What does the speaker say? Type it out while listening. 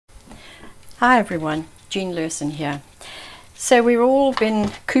Hi everyone, Jean Lurson here. So we've all been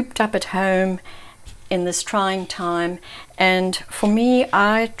cooped up at home in this trying time, and for me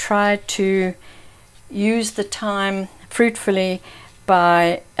I tried to use the time fruitfully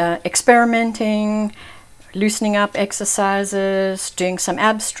by experimenting, loosening up exercises, doing some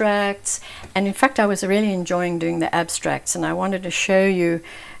abstracts, and in fact I was really enjoying doing the abstracts, and I wanted to show you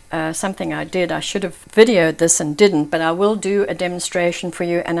something I did. I should have videoed this and didn't, but I will do a demonstration for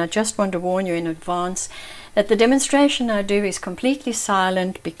you, and I just want to warn you in advance that the demonstration I do is completely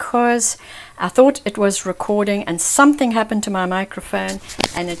silent because I thought it was recording and something happened to my microphone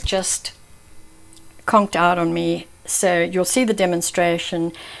and it just conked out on me. So you'll see the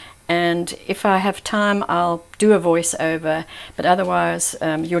demonstration, and if I have time I'll do a voiceover, but otherwise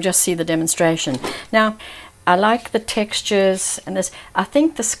you'll just see the demonstration. Now I like the textures, and this, I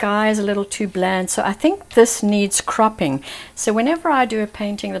think the sky is a little too bland, so I think this needs cropping. So whenever I do a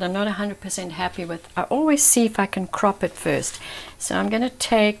painting that I'm not 100% happy with, I always see if I can crop it first. So I'm going to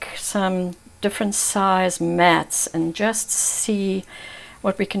take some different size mats and just see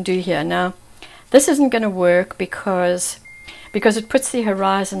what we can do here. Now this isn't going to work because it puts the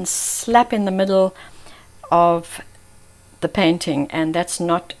horizon slap in the middle of the painting, and that's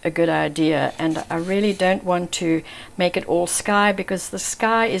not a good idea, and I really don't want to make it all sky because the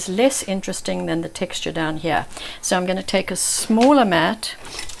sky is less interesting than the texture down here. So I'm going to take a smaller mat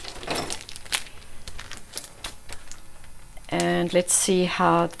and let's see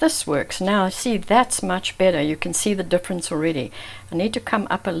how this works. Now see, that's much better. You can see the difference already. I need to come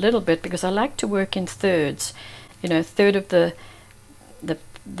up a little bit because I like to work in thirds, you know, a third of the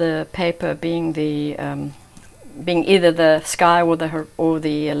paper being the being either the sky or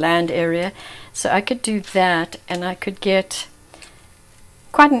the land area. So I could do that and I could get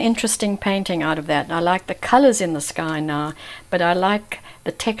quite an interesting painting out of that. And I like the colors in the sky now, but I like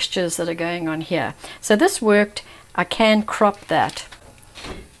the textures that are going on here. So this worked. I can crop that.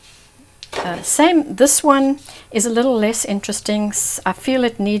 This one is a little less interesting. I feel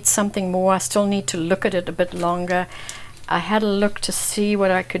it needs something more. I still need to look at it a bit longer. I had a look to see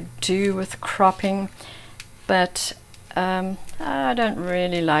what I could do with cropping, but I don't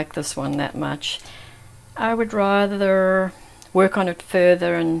really like this one that much. I would rather work on it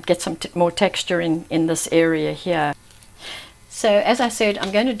further and get some more texture in this area here. So as I said,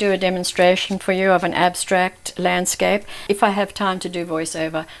 I'm going to do a demonstration for you of an abstract landscape. If I have time to do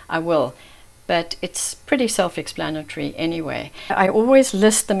voiceover, I will, but it's pretty self-explanatory anyway. I always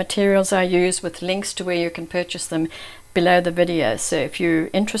list the materials I use with links to where you can purchase them below the video, so if you're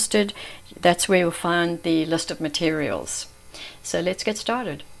interested, that's where you'll find the list of materials. So let's get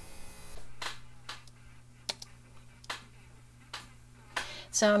started.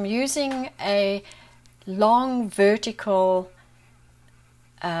 So I'm using a long vertical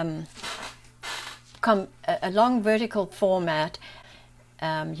format,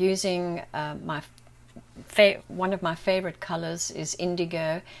 using one of my favorite colors is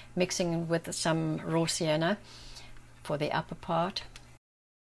indigo, mixing with some raw sienna for the upper part,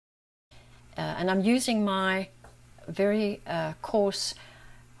 and I'm using my very coarse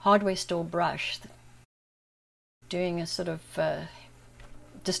hardware store brush, doing a sort of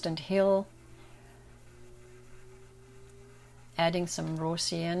distant hill, adding some raw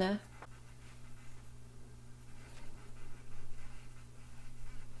sienna,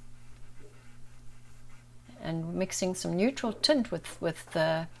 and mixing some neutral tint with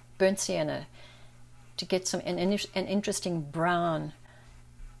burnt sienna to get an interesting brown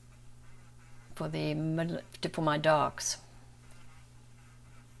for the middle, for my darks.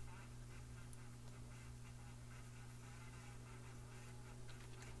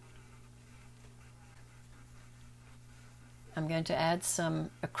 I'm going to add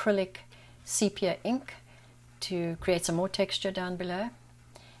some acrylic sepia ink to create some more texture down below,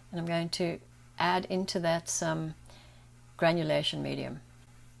 and I'm going to add into that some granulation medium.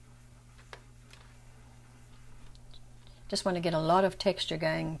 Just want to get a lot of texture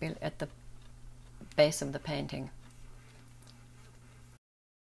going at the base of the painting.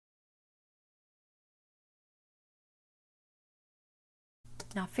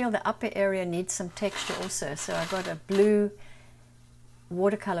 Now I feel the upper area needs some texture also, so I got a blue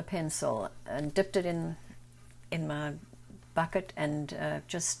watercolor pencil and dipped it in my bucket and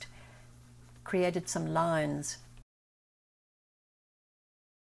just created some lines.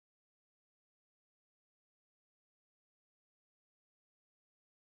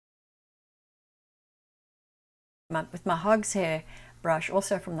 With my hog's hair brush,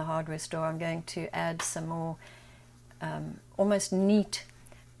 also from the hardware store, I'm going to add some more almost neat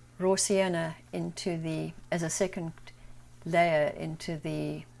raw sienna into as a second layer into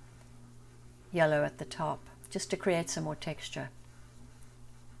the yellow at the top, just to create some more texture.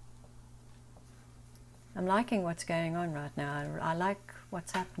 I'm liking what's going on right now. I like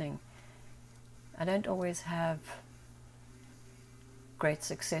what's happening. I don't always have great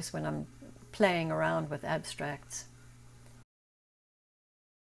success when I'm playing around with abstracts.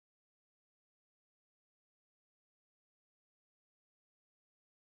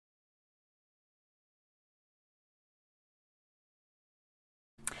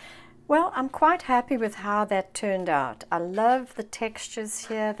 Well, I'm quite happy with how that turned out. I love the textures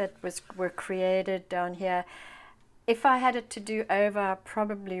here that were created down here. If I had it to do over, I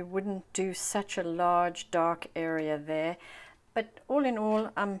probably wouldn't do such a large dark area there. But all in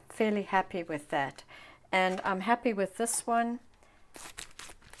all, I'm fairly happy with that. And I'm happy with this one,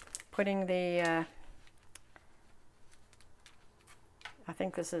 putting the, I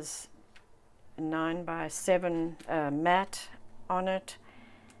think this is a 9x7 matte on it.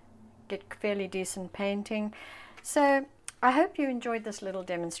 Get fairly decent painting. So I hope you enjoyed this little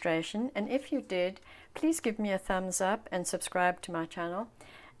demonstration, and if you did, please give me a thumbs up and subscribe to my channel,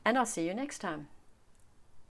 and I'll see you next time.